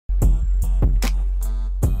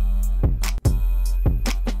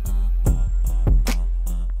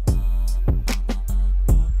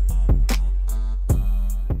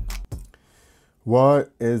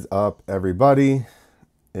What is up, everybody?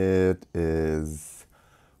 It is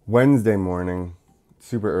Wednesday morning,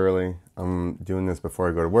 super early. I'm doing this before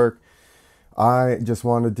I go to work. I just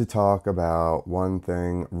wanted to talk about one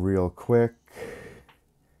thing real quick.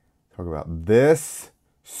 Talk about this.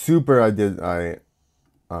 I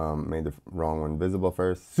made the wrong one visible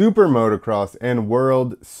first. Supermotocross and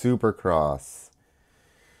World Supercross.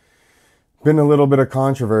 Been a little bit of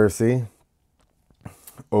controversy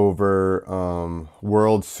over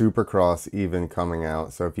World Supercross even coming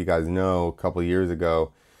out. So if you guys know, a couple years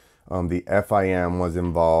ago, the FIM was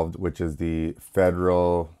involved, which is the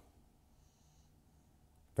Federal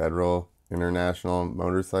International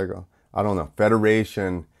Motorcycle. I don't know.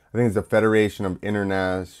 Federation. I think it's the Federation of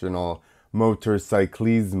International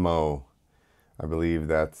Motorcyclismo. I believe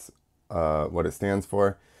that's what it stands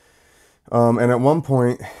for. And at one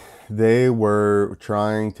point, they were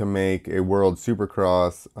trying to make a World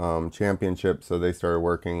Supercross championship, so they started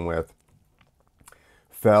working with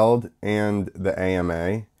Feld and the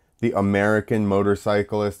AMA, the American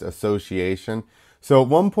Motorcyclist Association. So at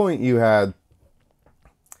one point you had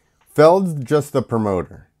Feld's just the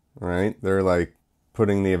promoter, right? They're like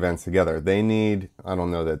putting the events together. They need, I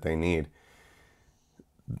don't know that they need,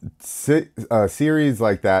 series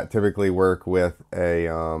like that typically work with a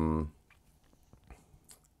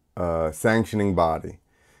sanctioning body.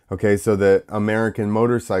 Okay, so the American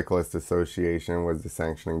Motorcyclist Association was the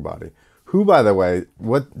sanctioning body. Who, by the way,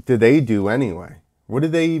 what did they do anyway? What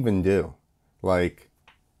did they even do? Like,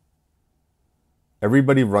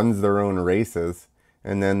 everybody runs their own races,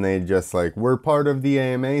 and then they just like, we're part of the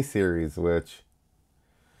AMA series,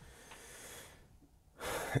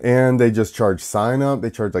 and they just charge sign up.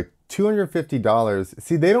 They charge like $250.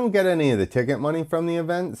 See, they don't get any of the ticket money from the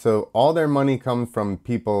event, so all their money comes from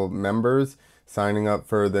members signing up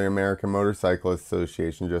for the American Motorcycle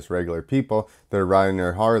Association, just regular people that are riding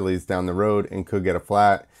their Harleys down the road and could get a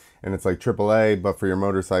flat, and it's like AAA, but for your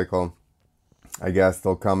motorcycle, I guess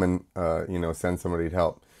they'll come and send somebody to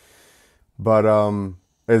help. But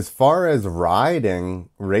as far as racing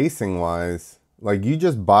wise, like you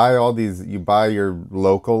just buy you buy your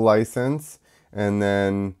local license, and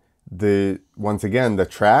then once again, the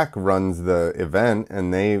track runs the event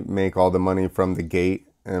and they make all the money from the gate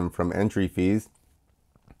and from entry fees.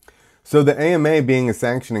 So the AMA being a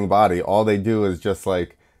sanctioning body, all they do is just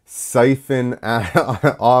like siphon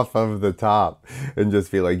off of the top and just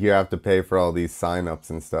be like, you have to pay for all these signups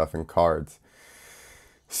and stuff and cards.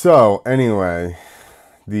 So anyway,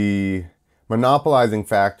 the monopolizing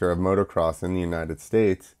factor of motocross in the United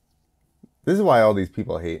States, this is why all these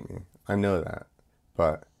people hate me. I know that,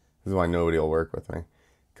 but this is why nobody will work with me,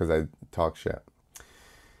 because I talk shit.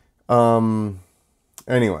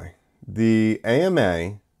 Anyway, the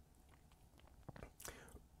AMA,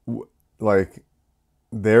 like,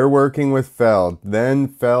 they're working with Feld. Then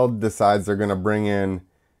Feld decides they're going to bring in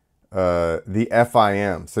the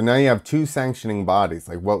FIM. So now you have two sanctioning bodies.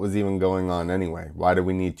 Like, what was even going on anyway? Why do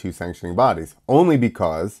we need two sanctioning bodies? Only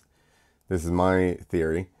because, this is my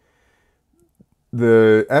theory,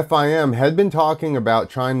 the FIM had been talking about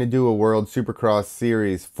trying to do a World Supercross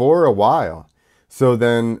series for a while. So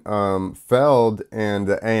then Feld and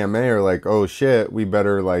the AMA are like, oh shit, we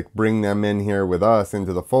better like bring them in here with us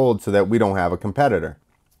into the fold so that we don't have a competitor.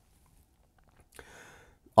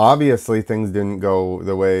 Obviously, things didn't go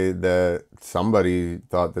the way that somebody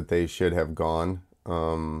thought that they should have gone.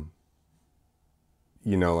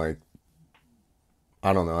 Like,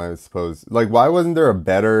 I don't know, I suppose. Like, why wasn't there a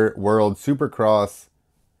better World Supercross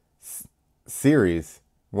series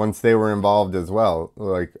once they were involved as well?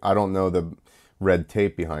 Like, I don't know the red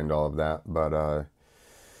tape behind all of that, but I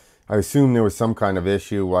assume there was some kind of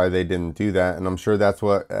issue why they didn't do that, and I'm sure that's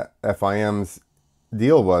what FIM's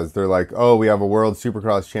deal was. They're like, oh, we have a World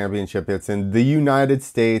Supercross Championship. It's in the United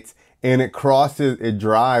States, and it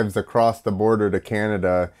drives across the border to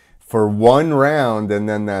Canada for one round, and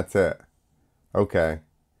then that's it. Okay.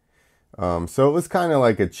 So it was kind of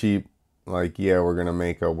like a cheap, like, yeah, we're going to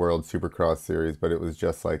make a World Supercross series, but it was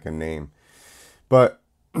just like a name. But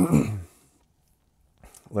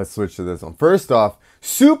let's switch to this one. First off,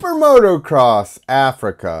 Supermotocross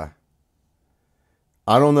Africa.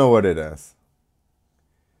 I don't know what it is.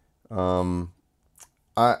 I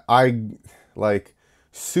like,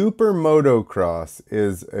 Supermotocross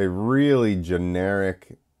is a really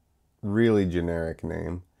generic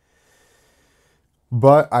name.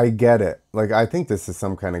 But I get it. Like, I think this is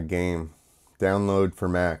some kind of game. Download for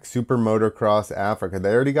Mac. Supermotocross Africa.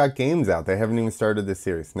 They already got games out. They haven't even started the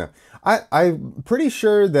series. No. I'm pretty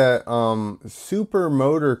sure that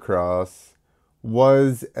Supermotocross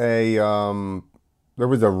was a there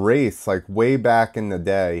was a race like way back in the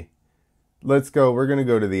day. Let's go. We're gonna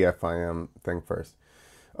go to the FIM thing first.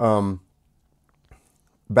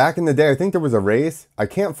 Back in the day, I think there was a race. I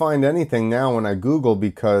can't find anything now when I Google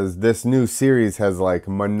because this new series has like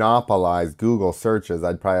monopolized Google searches.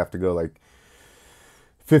 I'd probably have to go like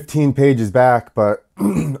 15 pages back, but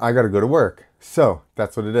I gotta go to work. So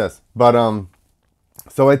that's what it is. But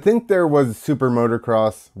so I think there was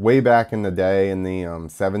Supermotocross way back in the day in the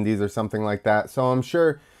 70s or something like that. So I'm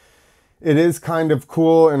sure it is kind of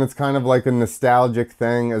cool, and it's kind of like a nostalgic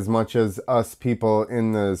thing as much as us people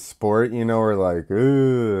in the sport, you know, are like,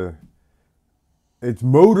 ugh, it's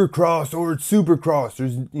motocross or it's supercross.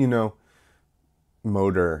 There's, you know,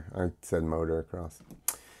 motor. I said motocross.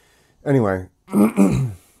 Anyway.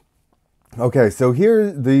 Okay, so here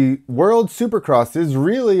the World Supercross is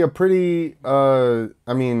really a pretty, I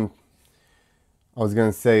mean, I was going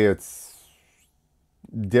to say it's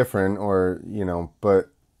different or, you know,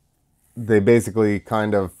 but they basically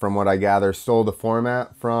kind of, from what I gather, stole the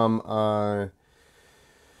format from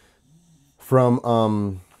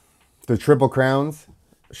the Triple Crowns,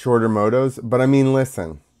 shorter motos. But I mean,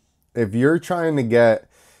 listen, if you're trying to get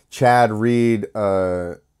Chad Reed,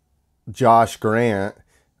 Josh Grant,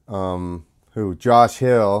 Josh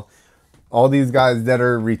Hill, all these guys that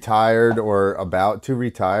are retired or about to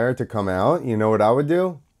retire to come out, you know what I would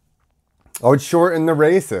do? I would shorten the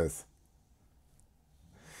races.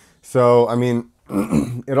 So, I mean,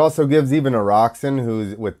 it also gives even a Roxon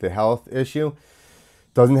who's with the health issue,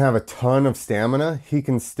 doesn't have a ton of stamina. He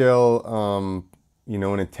can still, you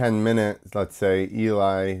know, in a 10-minute, let's say,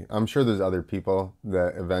 Eli, I'm sure there's other people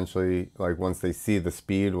that eventually, like, once they see the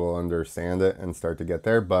speed, will understand it and start to get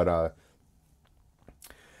there. But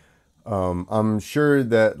I'm sure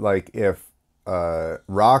that, like, if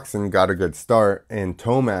Roxon got a good start and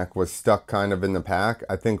Tomac was stuck kind of in the pack,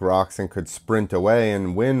 I think Roxon could sprint away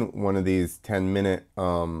and win one of these 10-minute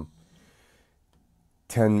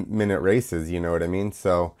races, you know what I mean?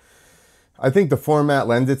 So I think the format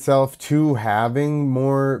lends itself to having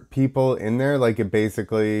more people in there. Like, it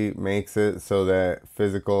basically makes it so that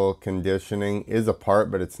physical conditioning is a part,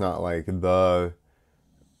 but it's not like the,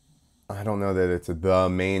 I don't know that it's the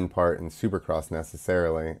main part in Supercross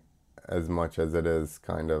necessarily, as much as it is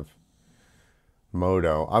kind of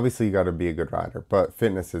moto. Obviously, you got to be a good rider, but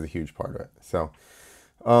fitness is a huge part of it. So,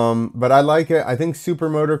 but I like it. I think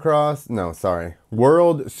World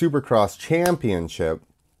Supercross Championship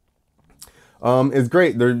is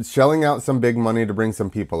great. They're shelling out some big money to bring some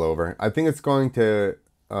people over. I think it's going to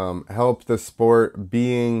help the sport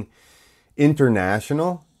being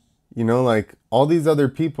international. You know, like all these other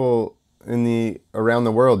people around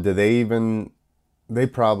the world, they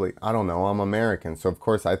probably, I don't know, I'm American, so of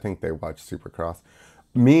course I think they watch Supercross.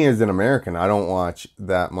 Me as an American, I don't watch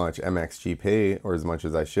that much MXGP, or as much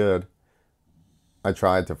as I should. I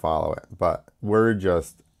tried to follow it, but we're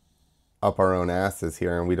just up our own asses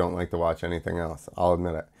here and we don't like to watch anything else. I'll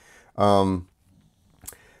admit it.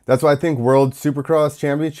 That's why I think World Supercross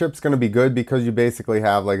Championship's going to be good, because you basically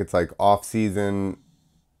have, like, it's like off-season,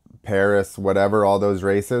 Paris, whatever, all those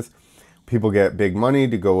races. People get big money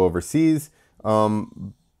to go overseas.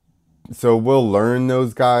 So we'll learn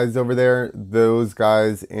those guys over there. Those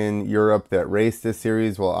guys in Europe that race this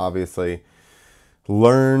series will obviously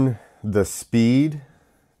learn the speed.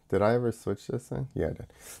 Did I ever switch this thing? Yeah, I did.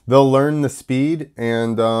 They'll learn the speed,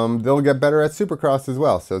 and they'll get better at Supercross as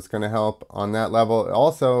well. So it's going to help on that level.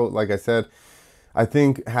 Also, like I said, I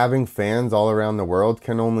think having fans all around the world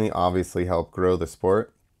can only obviously help grow the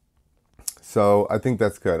sport. So I think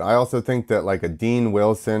that's good. I also think that, like, a Dean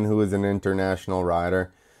Wilson, who is an international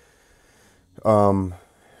rider,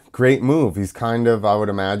 great move. He's kind of, I would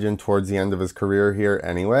imagine, towards the end of his career here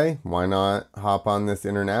anyway. Why not hop on this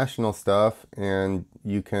international stuff, and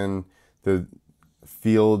the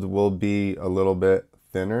field will be a little bit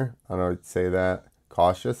thinner. I don't say that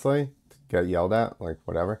cautiously, get yelled at, like,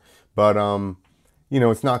 whatever. But, you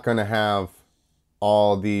know, it's not going to have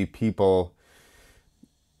all the people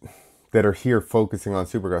that are here focusing on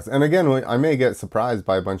Supercross. And again, I may get surprised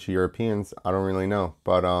by a bunch of Europeans. I don't really know.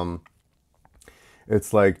 But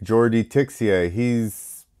it's like Jordi Tixier.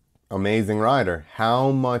 He's amazing rider.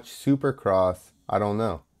 How much Supercross? I don't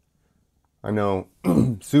know. I know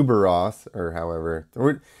Subaros, or however.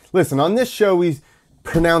 Listen, on this show, we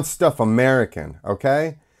pronounce stuff American,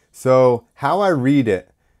 okay? So how I read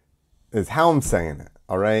it is how I'm saying it,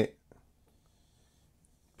 all right?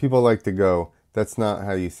 People like to go, that's not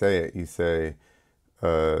how you say it. You say,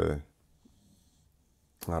 I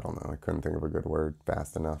don't know. I couldn't think of a good word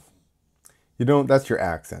fast enough. You don't, that's your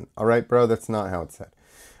accent. All right, bro? That's not how it's said.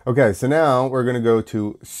 Okay, so now we're going to go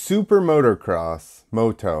to Supermotocross.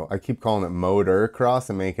 Moto. I keep calling it motor cross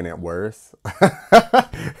and making it worse. I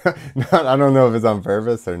don't know if it's on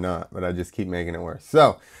purpose or not, but I just keep making it worse.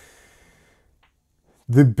 So,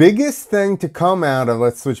 the biggest thing to come out of,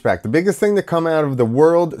 let's switch back. The biggest thing to come out of the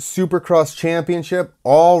World Supercross Championship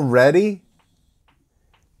already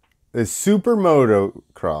is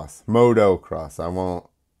Supermotocross. Motocross. I won't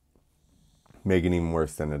make it even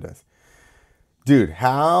worse than it is. Dude,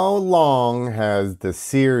 how long has the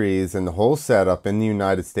series and the whole setup in the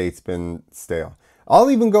United States been stale? I'll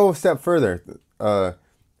even go a step further.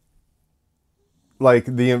 Like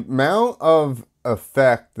the amount of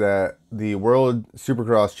effect that the World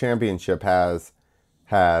Supercross Championship has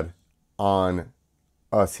had on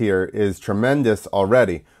us here is tremendous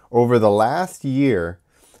already. Over the last year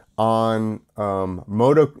on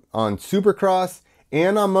Supercross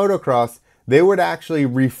and on Motocross, they would actually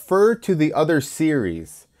refer to the other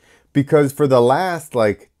series, because for the last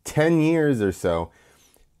like 10 years or so,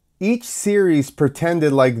 each series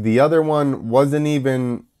pretended like the other one wasn't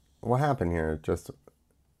even... What happened here?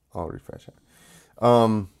 I'll refresh it.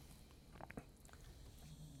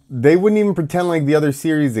 They wouldn't even pretend like the other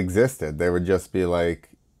series existed. They would just be like...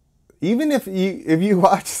 Even if you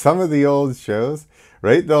watch some of the old shows,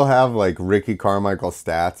 right? They'll have like Ricky Carmichael's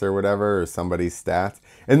stats or whatever, or somebody's stats.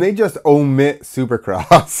 And they just omit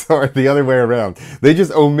Supercross, or the other way around. They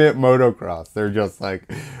just omit Motocross. They're just like,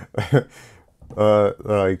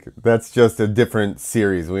 that's just a different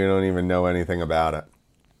series. We don't even know anything about it.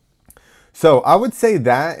 So I would say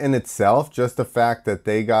that in itself, just the fact that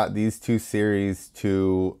they got these two series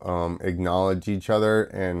to acknowledge each other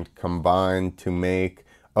and combine to make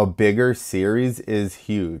a bigger series is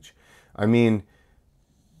huge. I mean,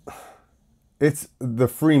 it's the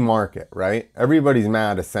free market, right? Everybody's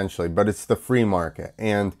mad essentially, but it's the free market.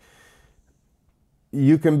 And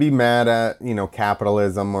you can be mad at,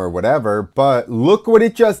 capitalism or whatever, but look what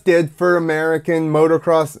it just did for American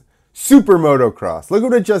motocross, Supermotocross. Look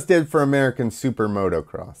what it just did for American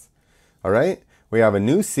Supermotocross. All right? We have a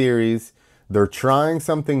new series. They're trying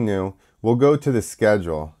something new. We'll go to the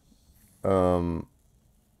schedule. Where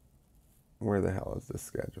the hell is the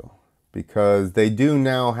schedule? Because they do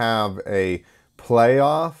now have a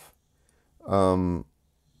playoff.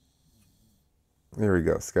 There we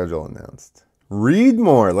go. Schedule announced. Read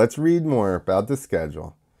more. Let's read more about the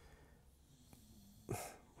schedule.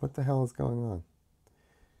 What the hell is going on?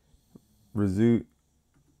 Resume.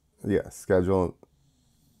 Yeah, schedule.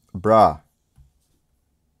 Bruh.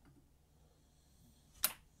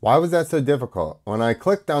 Why was that so difficult? When I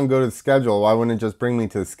clicked on go to the schedule, why wouldn't it just bring me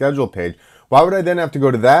to the schedule page? Why would I then have to go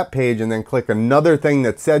to that page and then click another thing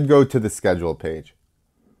that said go to the schedule page?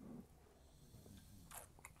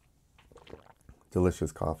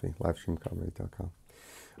 Delicious coffee.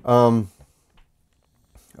 Livestreamcomedy.com.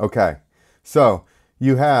 Okay. So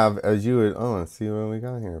you have, as you would, let's see what we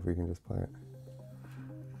got here, if we can just play it.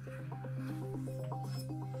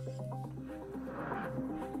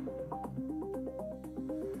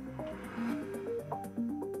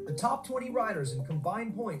 The top 20 riders in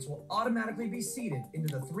combined points will automatically be seeded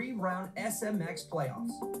into the 3-round SMX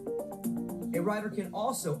playoffs. A rider can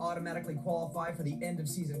also automatically qualify for the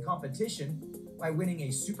end-of-season competition by winning a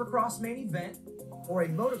Supercross main event or a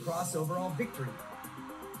motocross overall victory.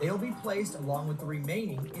 They'll be placed along with the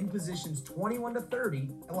remaining in positions 21 to 30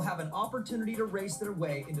 and will have an opportunity to race their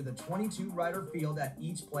way into the 22-rider field at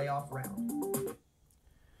each playoff round.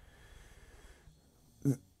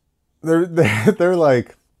 They're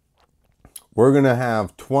like, we're going to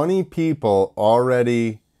have 20 people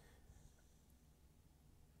already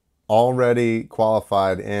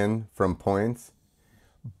qualified in from points.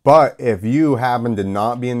 But if you happen to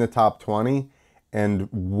not be in the top 20 and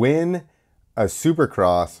win a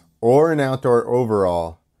Supercross or an outdoor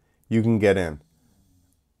overall, you can get in.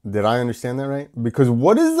 Did I understand that right? Because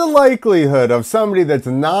what is the likelihood of somebody that's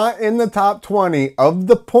not in the top 20 of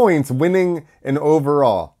the points winning an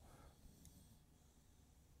overall?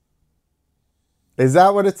 Is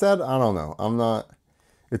that what it said? I don't know. I'm not.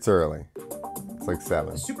 It's early. It's like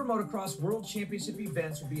 7. The Supermotocross World Championship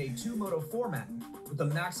events will be a 2-moto format with a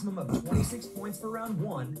maximum of 26 points for round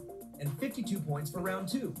 1 and 52 points for round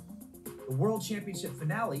 2. The World Championship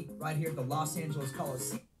finale, right here at the Los Angeles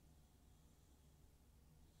Coliseum.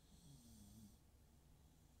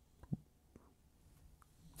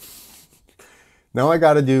 Now I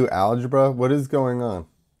got to do algebra. What is going on?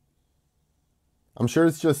 I'm sure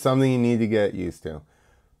it's just something you need to get used to,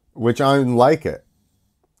 which I like it.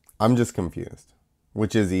 I'm just confused.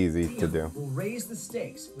 which is easy to do. Will raise the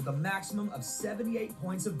stakes with a maximum of 78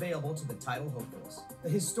 points available to the title hopefuls. The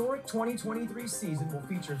historic 2023 season will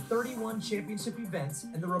feature 31 championship events,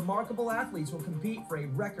 and the remarkable athletes will compete for a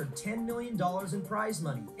record $10 million in prize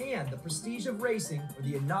money and the prestige of racing for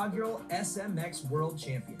the inaugural SMX World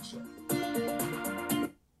Championship.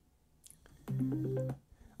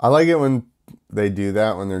 I like it when they do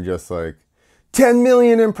that, when they're just like, 10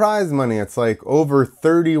 million in prize money. It's like over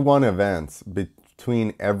 31 events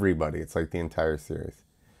between everybody. It's like the entire series,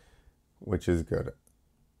 which is good.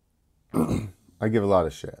 I give a lot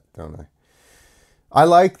of shit, don't I? I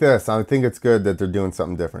like this. I think it's good that they're doing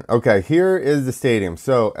something different. Okay, here is the stadium.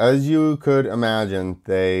 So as you could imagine,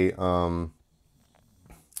 they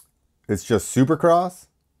it's just Supercross,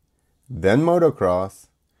 then Motocross,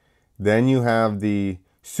 then you have the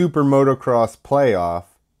Supermotocross playoff,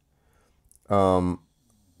 1,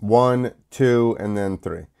 2, and then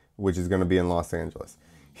 3, which is going to be in Los Angeles.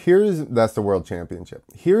 That's the World Championship.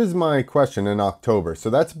 Here's my question in October. So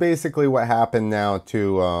that's basically what happened now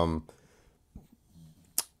to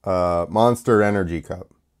Monster Energy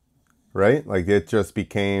Cup, right? Like it just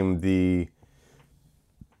became the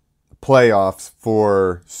playoffs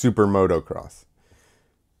for Super Motocross.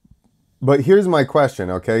 But here's my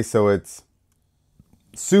question, okay? So it's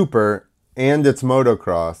Super and it's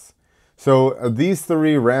Motocross. So these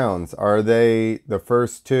 3 rounds, are they the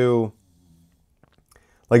first 2?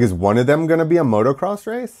 Like, is one of them going to be a motocross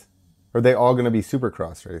race? Or are they all going to be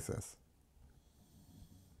Supercross races?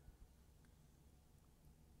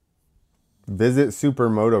 Visit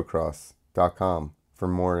supermotocross.com for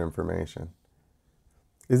more information.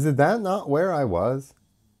 Is that not where I was?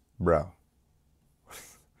 Bro.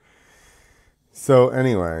 So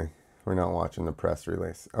anyway, we're not watching the press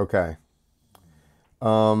release. Okay.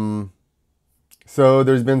 So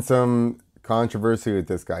there's been some controversy with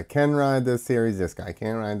this guy can ride this series, this guy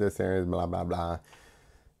can't ride this series, blah, blah, blah.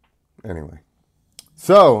 Anyway.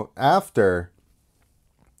 So after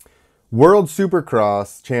World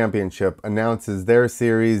Supercross Championship announces their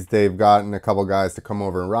series, they've gotten a couple guys to come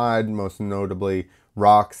over and ride, most notably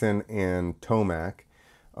Roxon and Tomac.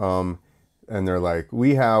 And they're like,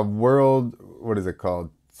 we have world, what is it called?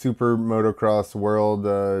 Super Motocross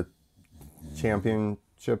World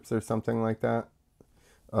Championships or something like that.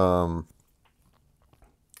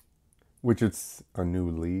 Which it's a new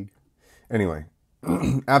league. Anyway,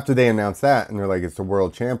 after they announced that, and they're like, it's the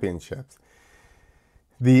World Championships.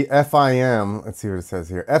 The FIM, let's see what it says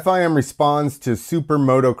here. FIM responds to Super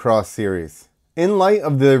Motocross Series. In light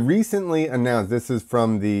of the recently announced, this is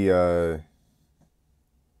from the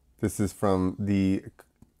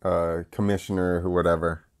commissioner, who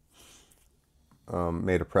whatever,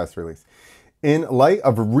 made a press release. In light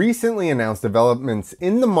of recently announced developments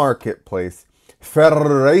in the marketplace,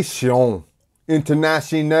 Fédération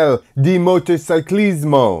Internationale de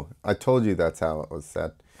Motocyclismo, I told you that's how it was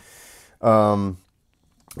said,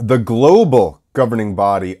 the global governing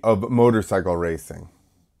body of motorcycle racing,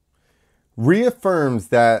 reaffirms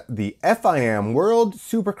that the FIM World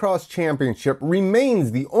Supercross Championship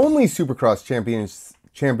remains the only Supercross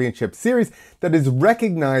championship series that is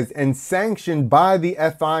recognized and sanctioned by the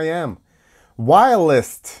FIM.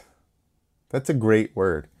 Whilst, that's a great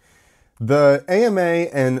word. The AMA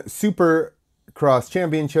and Supercross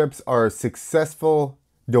championships are successful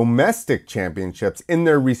domestic championships in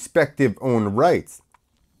their respective own rights.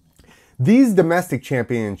 These domestic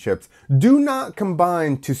championships do not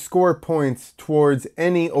combine to score points towards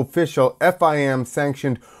any official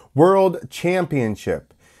FIM-sanctioned world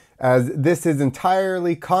championship, as this is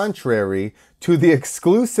entirely contrary to the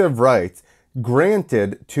exclusive rights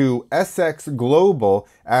granted to SX Global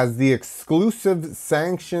as the exclusive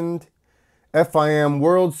sanctioned FIM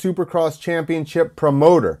World Supercross Championship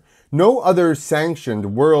promoter. No other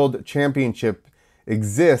sanctioned world championship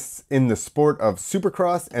exists in the sport of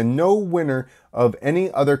Supercross, and no winner of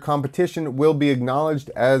any other competition will be acknowledged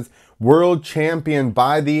as world champion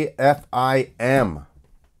by the FIM.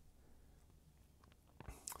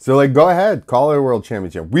 So, like, go ahead, call it a world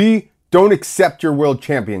championship. We don't accept your world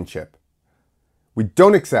championship. We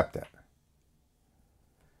don't accept it.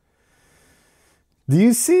 Do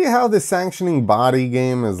you see how the sanctioning body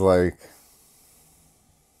game is like,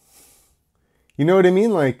 you know what I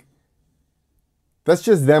mean? Like, that's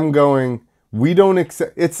just them going, we don't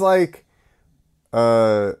accept. It's like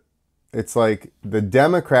the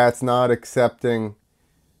Democrats not accepting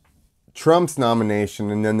Trump's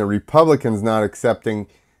nomination, and then the Republicans not accepting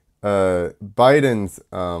Biden's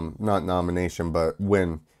not nomination, but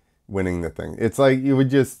winning the thing. It's like you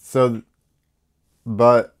would just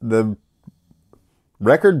but the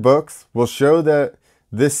record books will show that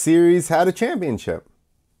this series had a championship.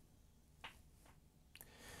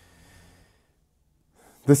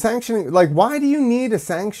 The sanctioning, like, why do you need a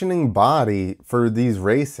sanctioning body for these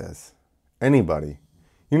races? Anybody.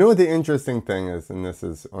 You know what the interesting thing is, and this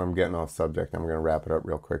is, I'm getting off subject, I'm going to wrap it up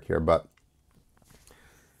real quick here, but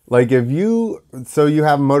like if you, so you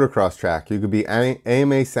have a motocross track, you could be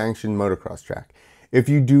AMA sanctioned motocross track. If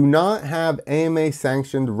you do not have AMA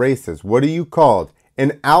sanctioned races, what are you called?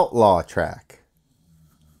 An outlaw track.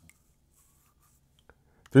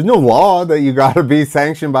 There's no law that you got to be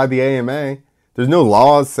sanctioned by the AMA. There's no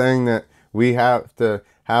laws saying that we have to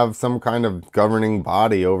have some kind of governing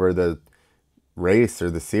body over the race or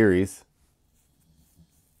the series.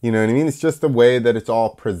 You know what I mean? It's just the way that it's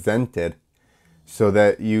all presented so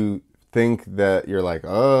that you think that you're like,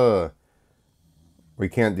 oh, we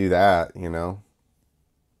can't do that, you know?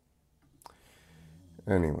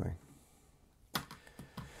 Anyway.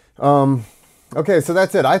 Okay, so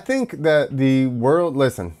that's it. I think that the world,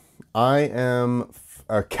 listen, I am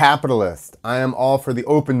a capitalist. I am all for the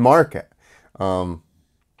open market.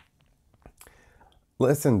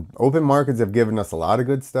 Listen, open markets have given us a lot of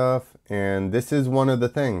good stuff, and this is one of the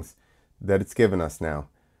things that it's given us now,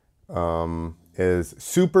 is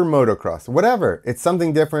Supermotocross. Whatever, it's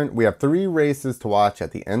something different. We have 3 races to watch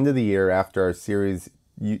at the end of the year after our series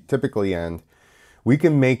typically end. We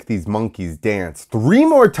can make these monkeys dance 3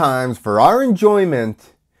 more times for our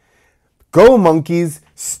enjoyment. Go monkeys,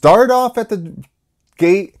 start off at the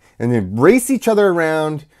gate and then race each other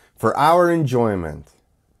around for our enjoyment.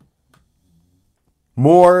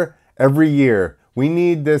 More every year. We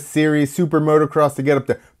need this series, Supermotocross, to get up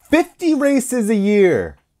to 50 races a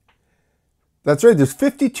year. That's right, there's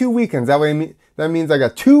 52 weekends. That means I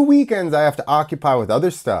got 2 weekends I have to occupy with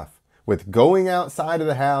other stuff, with going outside of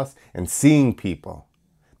the house and seeing people.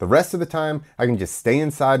 The rest of the time, I can just stay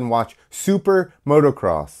inside and watch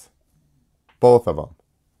Supermotocross. Both of them.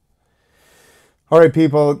 All right,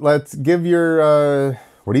 people, let's give your,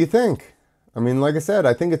 what do you think? I mean, like I said,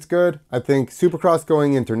 I think it's good. I think Supercross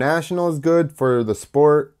going international is good for the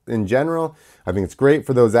sport in general. I think it's great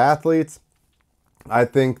for those athletes. I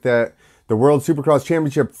think that the World Supercross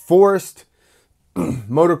Championship forced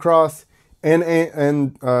motocross and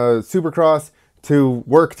Supercross to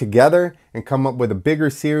work together and come up with a bigger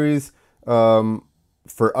series for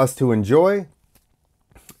us to enjoy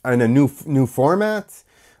and a new formats.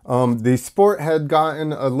 The sport had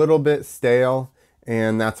gotten a little bit stale,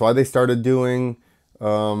 and that's why they started doing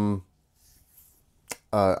why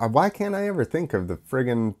can't I ever think of the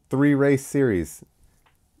friggin' 3 race series?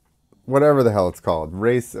 Whatever the hell it's called.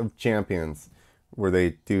 Race of Champions, where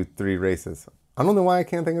they do 3 races. I don't know why I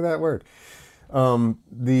can't think of that word.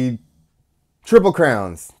 The Triple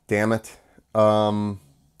Crowns, damn it. So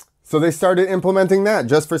they started implementing that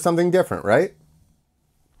just for something different, right?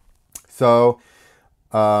 So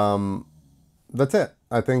that's it.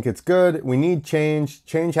 I think it's good. We need change.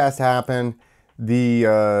 Change has to happen.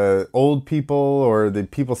 The old people or the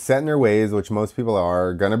people set in their ways, which most people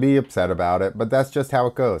are going to be upset about it, but that's just how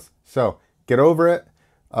it goes. So get over it.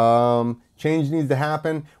 Change needs to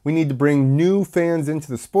happen. We need to bring new fans into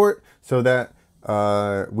the sport so that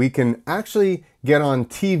we can actually get on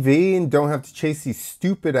TV and don't have to chase these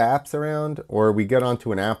stupid apps around, or we get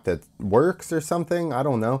onto an app that works or something. I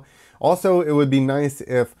don't know. Also, it would be nice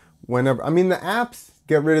if whenever, I mean, the apps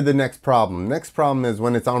get rid of the next problem. Next problem is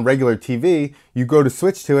when it's on regular TV, you go to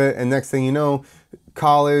switch to it, and next thing you know,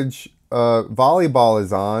 college volleyball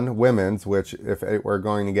is on, women's, which if it were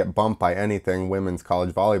going to get bumped by anything, women's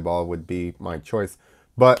college volleyball would be my choice.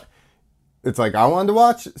 But it's like, I wanted to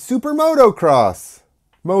watch Supermotocross.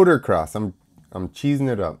 Motorcross. I'm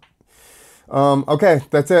cheesing it up. Okay,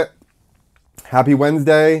 that's it. Happy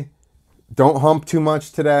Wednesday. Don't hump too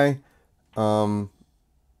much today. And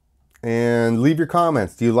leave your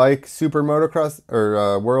comments. Do you like Supermotocross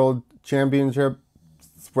or World Championship,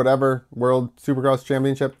 whatever, World Supercross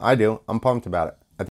Championship? I do. I'm pumped about it.